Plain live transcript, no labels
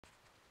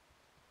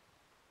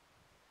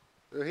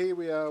So here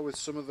we are with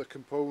some of the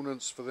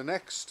components for the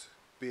next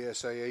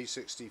BSA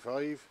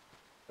A65,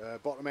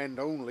 bottom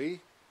end only,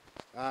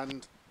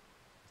 and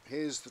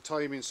here's the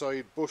timing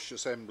side bush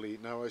assembly.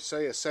 Now I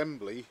say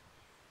assembly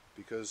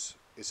because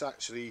it's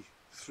actually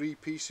three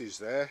pieces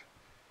there.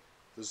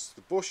 There's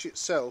the bush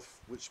itself,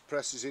 which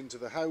presses into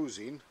the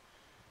housing,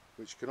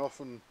 which can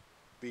often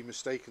be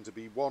mistaken to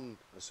be one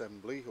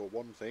assembly or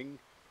one thing.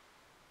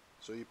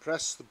 So you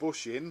press the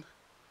bush in.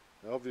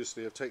 Now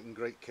obviously I've taken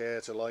great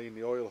care to line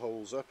the oil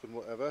holes up and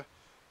whatever.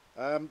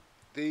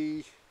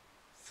 The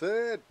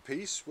third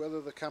piece,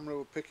 whether the camera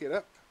will pick it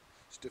up,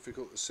 it's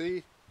difficult to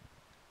see,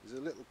 is a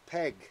little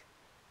peg,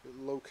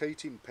 little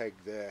locating peg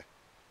there,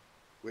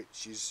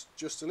 which is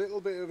just a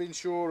little bit of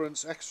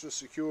insurance, extra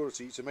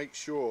security to make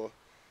sure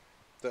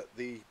that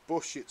the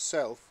bush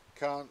itself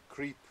can't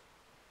creep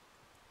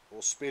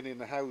or spin in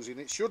the housing.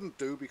 It shouldn't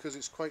do because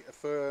it's quite a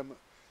firm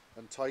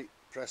and tight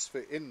press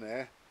fit in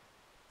there,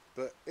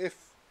 but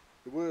if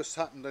the worst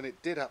happened and it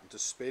did happen to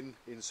spin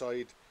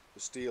inside the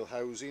steel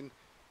housing,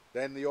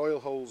 then the oil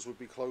holes would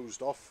be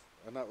closed off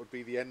and that would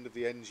be the end of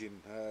the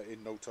engine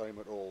in no time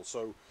at all.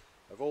 So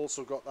I've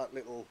also got that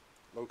little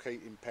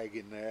locating peg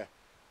in there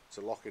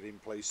to lock it in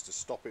place to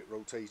stop it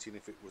rotating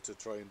if it were to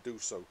try and do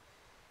so.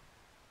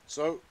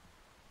 So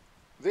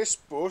this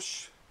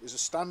bush is a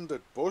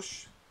standard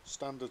bush,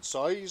 standard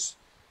size,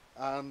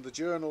 and the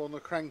journal on the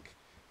crank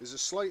is a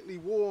slightly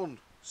worn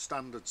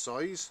standard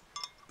size,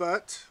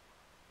 but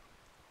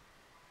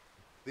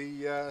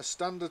the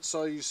standard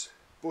size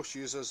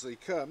bushes as they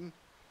come,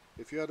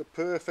 if you had a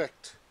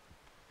perfect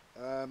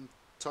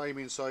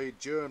timing side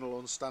journal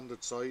on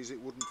standard size,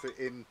 it wouldn't fit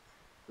in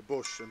the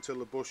bush until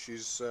the bush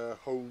is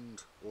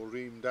honed or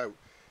reamed out.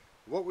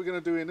 What we're going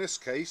to do in this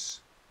case,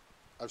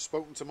 I've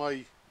spoken to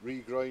my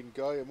regrind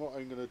guy, and what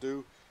I'm going to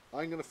do,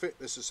 I'm going to fit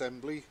this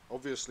assembly.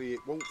 Obviously it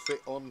won't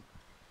fit on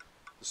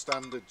the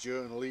standard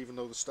journal, even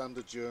though the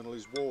standard journal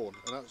is worn,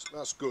 and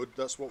that's good,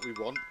 that's what we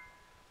want.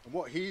 And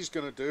what he's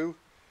going to do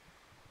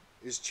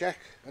is check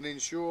and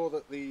ensure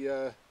that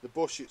the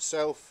bush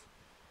itself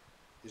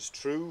is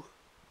true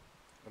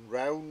and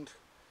round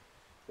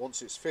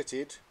once it's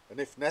fitted, and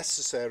if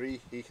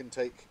necessary he can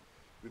take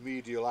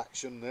remedial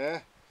action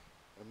there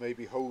and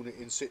maybe hone it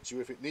in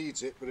situ if it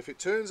needs it. But if it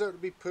turns out to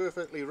be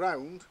perfectly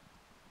round,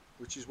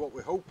 which is what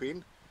we're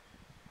hoping,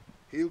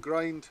 he'll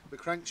grind the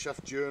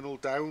crankshaft journal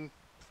down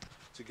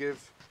to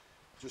give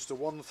just a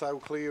 1 thou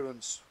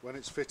clearance when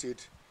it's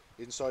fitted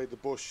inside the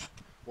bush,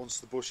 once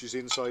the bush is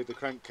inside the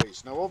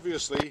crankcase. Now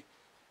obviously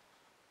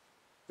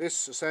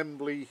this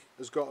assembly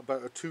has got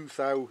about a 2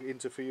 thou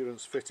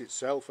interference fit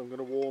itself. I'm going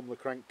to warm the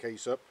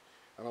crankcase up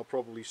and I'll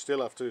probably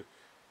still have to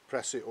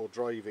press it or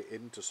drive it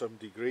in to some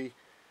degree.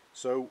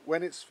 So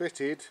when it's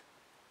fitted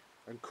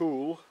and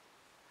cool,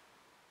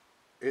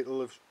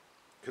 it'll have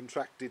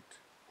contracted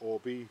or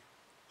be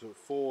sort of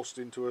forced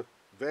into a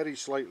very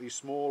slightly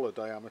smaller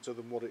diameter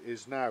than what it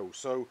is now.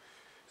 So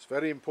it's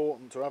very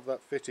important to have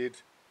that fitted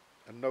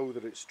and know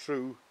that it's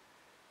true.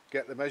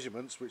 Get the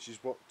measurements, which is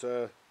what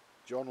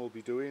John will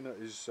be doing at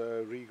his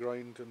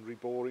regrind and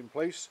reboring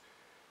place,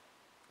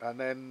 and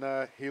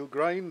then he'll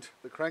grind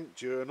the crank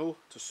journal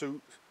to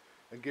suit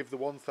and give the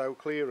 1 thou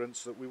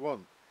clearance that we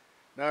want.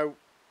 Now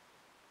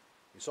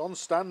it's on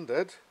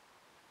standard,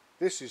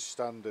 this is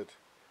standard.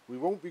 We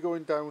won't be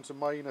going down to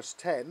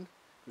 -10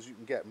 because you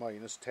can get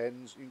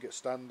 -10s, you can get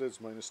standards,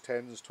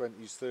 -10s,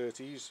 20s,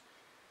 30s.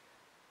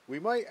 We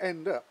might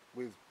end up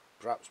with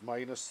perhaps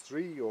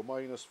 -3 or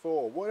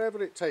 -4,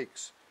 whatever it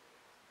takes.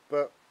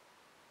 But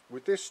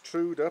with this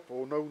trued up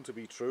or known to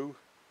be true,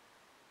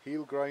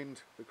 he'll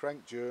grind the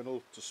crank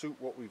journal to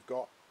suit what we've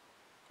got,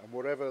 and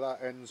whatever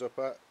that ends up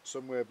at,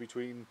 somewhere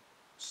between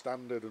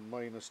standard and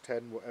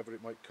 -10, whatever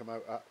it might come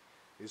out at,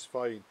 is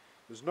fine.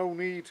 There's no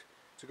need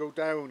to go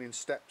down in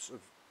steps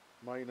of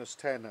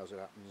 -10 as it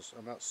happens,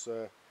 and that's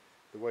the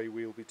way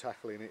we'll be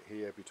tackling it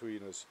here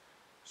between us.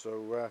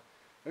 So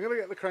I'm going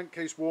to get the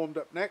crankcase warmed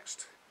up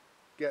next,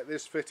 get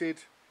this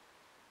fitted,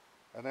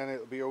 and then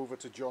it'll be over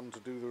to John to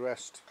do the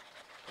rest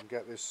and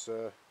get this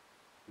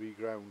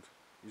reground.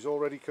 He's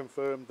already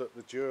confirmed that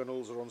the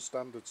journals are on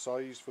standard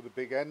size for the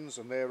big ends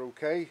and they're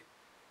okay,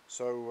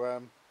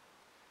 so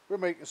we're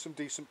making some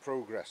decent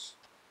progress.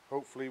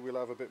 Hopefully we'll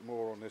have a bit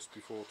more on this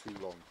before too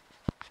long.